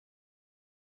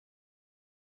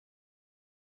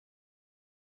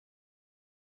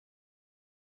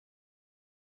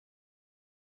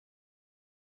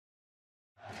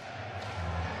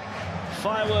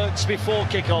Fireworks before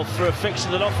kick-off for a fixture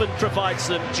that often provides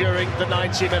them during the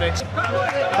 90 minutes.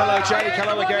 Hello Jake,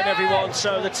 hello again everyone.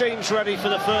 So the team's ready for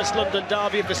the first London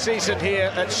derby of the season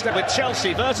here at with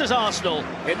Chelsea versus Arsenal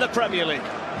in the Premier League.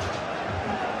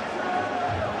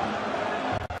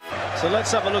 So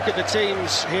let's have a look at the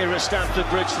teams here at Stamford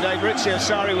Bridge today. Maurizio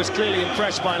Sarri was clearly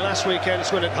impressed by last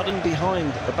weekend's win at Huddersfield.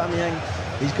 Behind Aubameyang,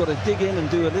 he's got to dig in and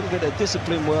do a little bit of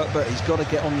discipline work, but he's got to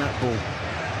get on that ball.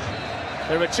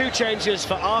 There are two changes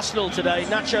for Arsenal today.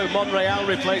 Nacho Monreal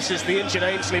replaces the injured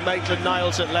Ainsley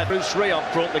Maitland-Niles at left. Bruce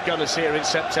Rioch brought the Gunners here in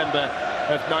September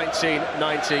of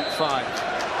 1995.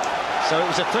 So it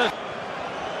was a third.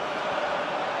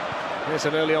 Here's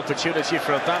an early opportunity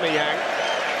for Aubameyang.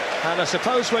 And I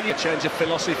suppose when you change of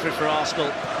philosophy for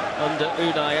Arsenal under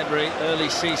Unai Emery, early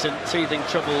season teething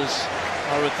troubles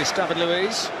are with David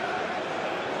Luiz.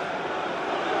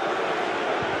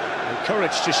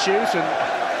 Encouraged to shoot,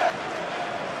 and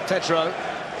Pedro.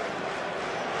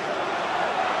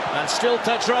 And still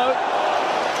Pedro.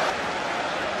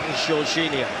 Here's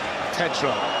Jorginho.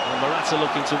 Pedro. And Morata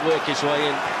looking to work his way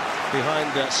in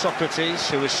behind Socrates,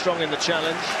 who is strong in the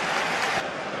challenge.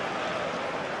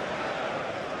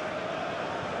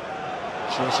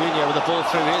 Jorginho with the ball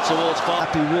through here towards Bar.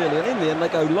 Happy really, and in the end they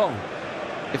go long.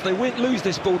 If they lose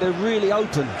this ball, they're really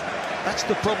open. That's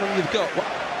the problem you've got.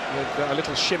 With a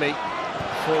little shimmy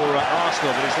for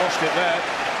Arsenal, but he's lost it there.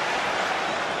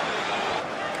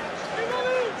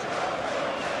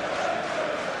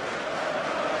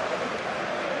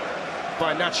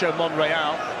 By Nacho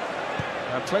Monreal,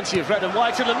 and plenty of red and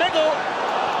white in the middle,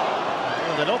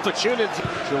 and an opportunity.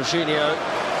 Jorginho,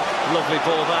 lovely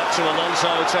ball back to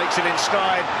Alonso, takes it in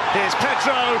stride. Here's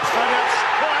Pedro, and that's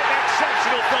quite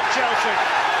exceptional from Chelsea.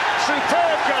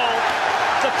 Superb goal.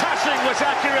 The passing was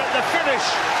accurate, the finish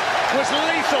was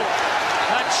lethal,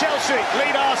 and Chelsea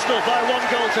lead Arsenal by 1-0.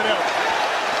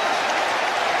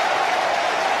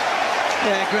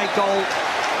 Yeah, great goal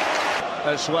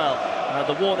as well.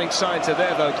 The warning signs are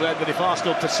there, though, Glenn, that if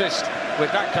Arsenal persist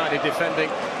with that kind of defending,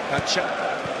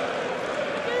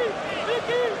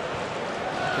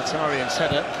 Mkhitaryan's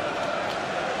header.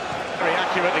 Very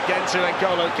accurate again to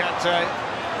N'Golo Kante.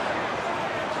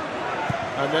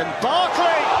 And then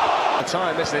Barkley! The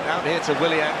time, isn't it, out here to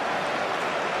Willian.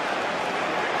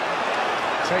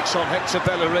 Takes on Hector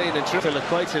Bellerin, and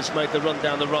Azpilicueta's made the run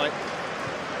down the right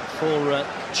for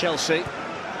Chelsea.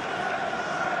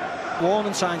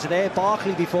 warning signs are there.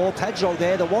 Barkley before, Pedro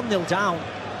there, the 1-0 down.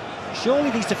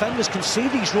 Surely these defenders can see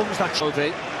these runs that...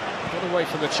 Got away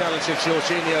from the challenge of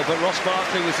Jorginho, but Ross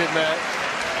Barkley was in there.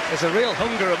 There's a real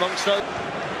hunger amongst those.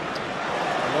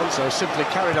 Alonso simply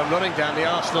carried on running down the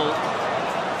Arsenal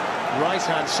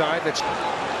right-hand side.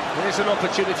 Here's an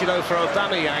opportunity, though, for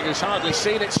Aubameyang, who's hardly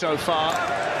seen it so far.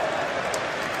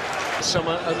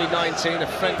 Summer, only 19, a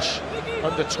French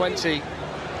under-20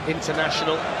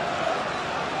 international.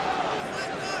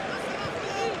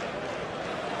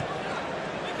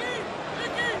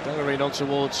 Bellerin on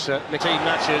towards team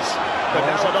matches, but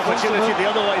now an opportunity the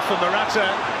other way for Morata,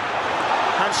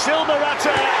 and still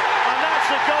Morata, and that's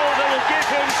a goal that will give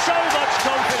him so much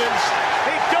confidence.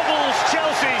 He doubles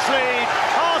Chelsea's lead.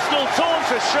 Arsenal torn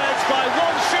to shreds by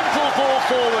one simple ball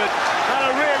forward, and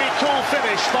a really cool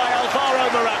finish by Alvaro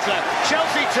Morata.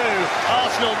 Chelsea 2,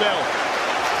 Arsenal 0.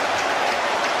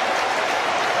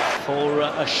 For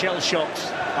a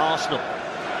shell-shocked Arsenal.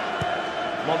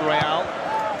 Monreal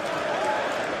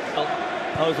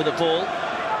over the ball.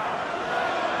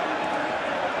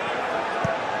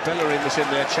 Bellerin was in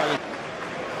there challenge.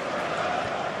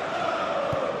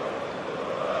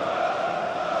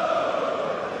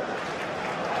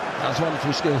 That was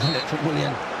wonderful skill, wasn't it, from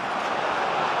Willian?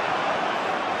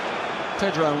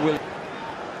 Pedro and Willian.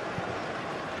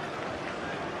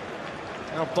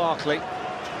 Now Barkley,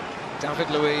 David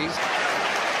Luiz.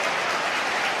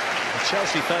 The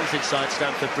Chelsea fans inside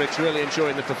Stamford Bridge really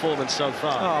enjoying the performance so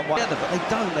far. Oh, well, but they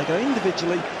don't. They go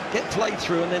individually, get played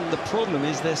through, and then the problem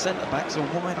is their centre-backs are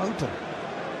wide open.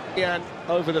 Ian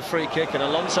over the free kick, and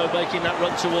Alonso making that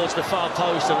run towards the far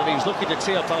post, and then he was looking to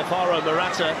tee up Alvaro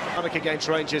Morata. Against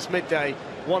Rangers midday,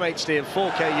 1 HD and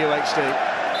 4K UHD.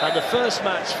 And the first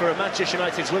match for a Manchester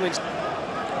United's women's...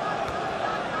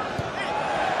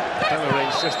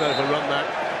 Bellerin's just overrun that.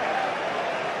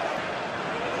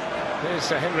 Here's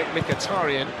Henrik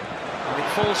Mkhitaryan, and it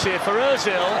falls here for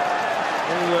Ozil,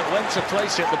 who went to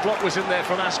place it. The block was in there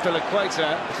from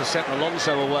Azpilicueta to set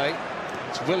Alonso away.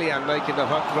 It's Willian making the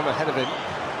run ahead of him.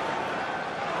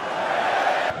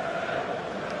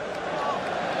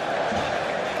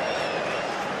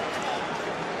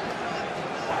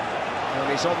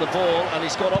 And he's on the ball, and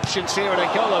he's got options here, and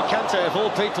N'Golo Kante, of all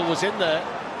people, was in there.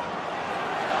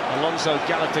 Alonso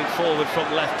galloping forward from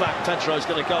left back. Pedro's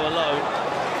going to go alone.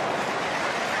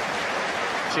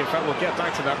 See, in fact, we'll get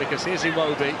back to that because here's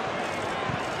Iwobi.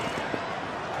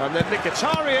 And then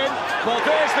Mkhitaryan. Well,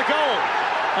 there's the goal.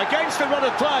 Against the run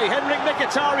of play, Henrik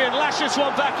Mkhitaryan lashes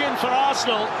one back in for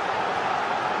Arsenal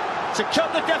to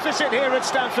cut the deficit here at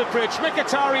Stamford Bridge.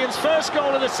 Mkhitaryan's first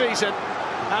goal of the season,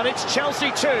 and it's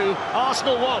Chelsea 2,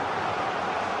 Arsenal 1.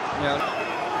 Yeah.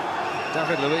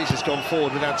 David Luiz has gone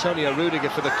forward with Antonio Rudiger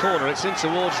for the corner. It's in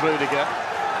towards Rudiger.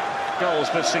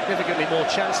 Goals, but significantly more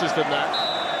chances than that.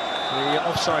 The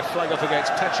offside flag up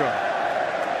against Pedro.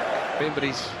 But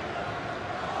he's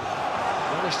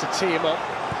managed to tee him up.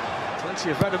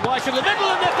 Plenty of red and white in the middle,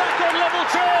 and they're back on level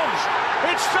terms.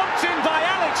 It's thumped in by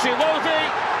Alex Iwobi,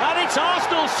 and it's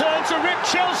Arsenal's turn to rip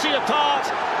Chelsea apart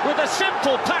with a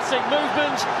simple passing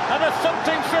movement and a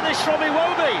thumping finish from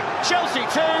Iwobi. Chelsea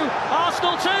 2,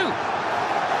 Arsenal 2.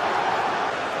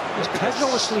 Is Pedro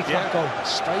asleep? Yeah,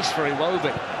 space for Iwobi.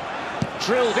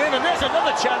 Drilled in, and there's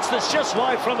another chance that's just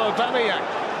wide from Aubameyang.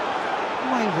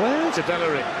 My word. To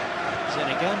Bellerin. He's in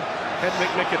again.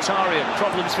 Henrik Mkhitaryan,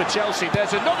 problems for Chelsea.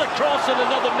 There's another cross and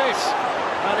another miss.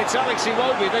 And it's Alex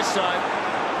Iwobi this time.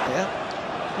 Yeah.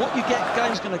 What you get,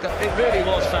 game's going to go. It really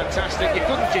was fantastic. You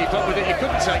couldn't keep up with it. You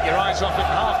couldn't take your eyes off it at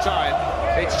half-time.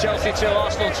 It's Chelsea 2,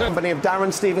 Arsenal 2. Company of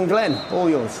Darren, Stephen, Glenn, all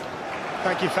yours.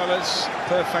 Thank you, fellas.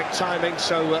 Perfect timing.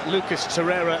 So Lucas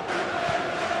Torreira.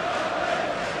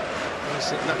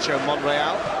 There's Nacho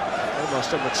Monreal.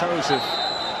 Almost on the toes of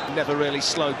never really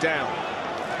slowed down.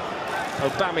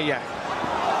 Aubameyang.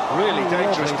 Really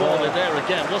dangerous ball in there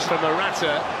again. Was for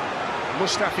Morata.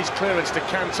 Mustafi's clearance to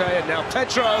Kante, and now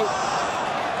Pedro.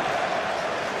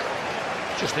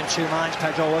 Just in two minds,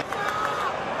 Pedro.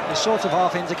 They sort of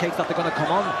half indicate that they're going to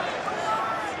come on.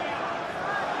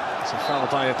 It's a foul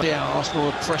by Yeah, Arsenal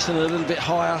are pressing a little bit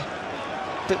higher.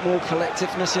 A bit more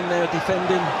collectiveness in their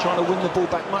defending, trying to win the ball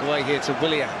back much. Way here to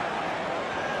Willian.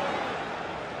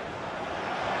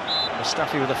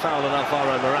 Mustafi with a foul on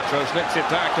Alvaro Morata's nipped it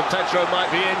back, and Pedro might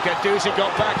be in. Guendouzi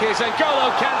got back. Here's N'Golo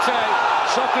Kante.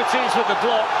 Socrates with the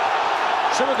block.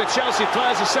 Some of the Chelsea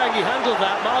players are saying he handled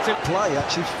that. Martin. Play,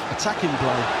 actually, attacking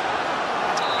play.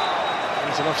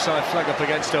 There's an offside flag up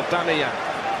against Aubameyang.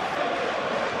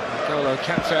 N'Golo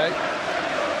Kante.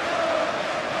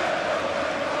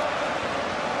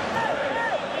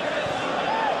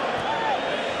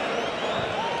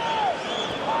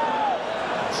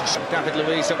 David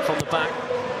Luiz up from the back.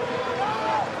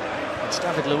 It's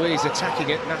David Luiz attacking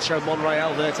it. Nacho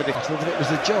Monreal there to the... I thought it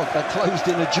was a jog. They closed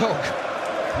in a jog.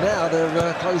 Now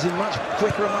they're closing much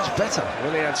quicker and much better.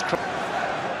 Willian's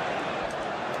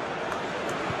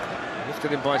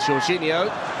lifted in by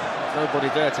Jorginho. Nobody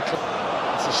there to...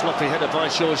 It's a sloppy header by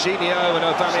Jorginho, and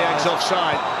Aubameyang's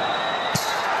offside.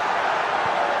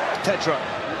 Pedro.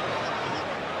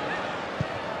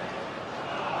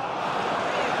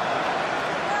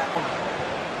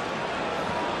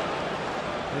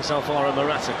 It's Alvaro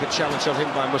Morata, good challenge of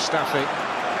him by Mustafi.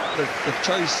 They've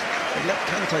let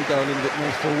Kante go a little bit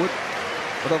more forward,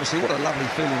 but obviously what a lovely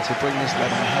feeling to bring this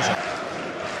lad on Hazard.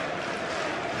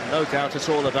 No doubt at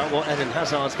all about what Eden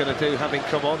Hazard's going to do, having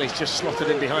come on. He's just slotted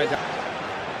in behind that.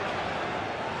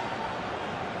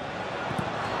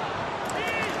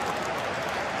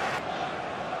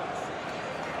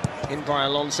 In by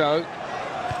Alonso.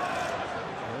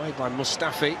 Away by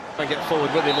Mustafi. I get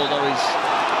forward with him, although he's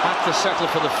had to settle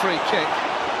for the free kick.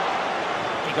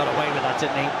 He got away with that,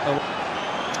 didn't he?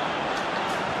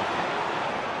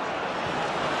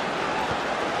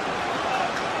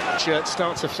 Shirt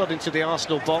starts to flood into the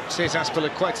Arsenal box. Here's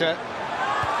Azpilicueta.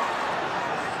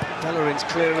 Bellerin's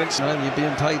clearance. No, you're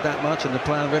being paid that much, and the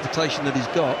player reputation that he's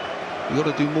got, you've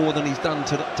got to do more than he's done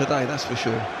today, that's for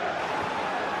sure.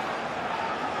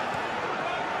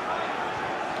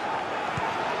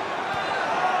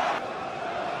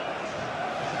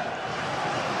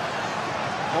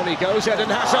 On he goes, Eden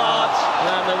Hazard,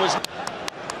 and there was...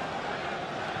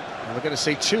 And we're going to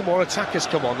see two more attackers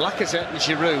come on, Lacazette and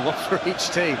Giroud, one for each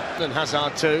team. And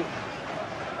Hazard too.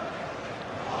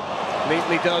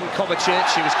 Neatly done,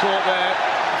 Kovacic, he was caught there.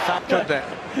 Fab good there.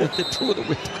 They pulled the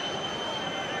whip.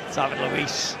 David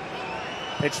Luiz.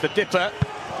 It's the dipper.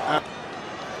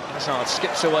 Hazard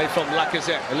skips away from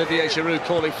Lacazette. Olivier Giroud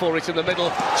calling for it in the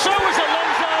middle. So is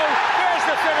Alonso, there's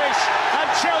the finish. And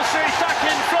Chelsea back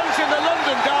in front in the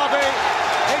London derby.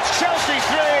 It's Chelsea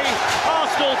 3,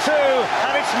 Arsenal 2,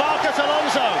 and it's Marcos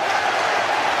Alonso.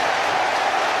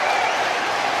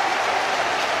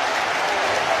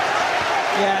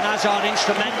 Yeah, and Hazard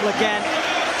instrumental again.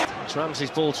 It's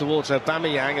Ramsey's ball towards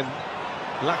Aubameyang, and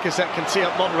Lacazette can tee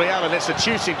up Monreal, and it's a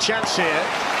shooting chance here.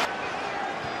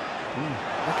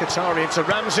 Mkhitaryan into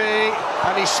Ramsey,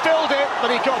 and he spilled it, but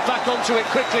he got back onto it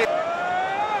quickly.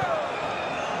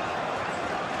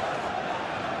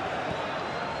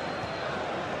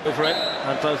 Over it,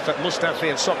 and both Mustafi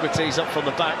and Socrates up from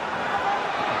the back.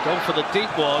 Gone for the deep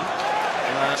one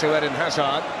to Eden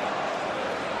Hazard.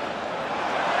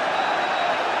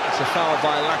 It's a foul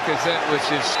by Lacazette, which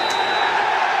is...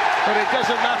 But it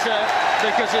doesn't matter,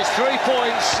 because it's 3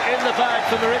 points in the bag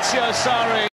for Maurizio Sarri.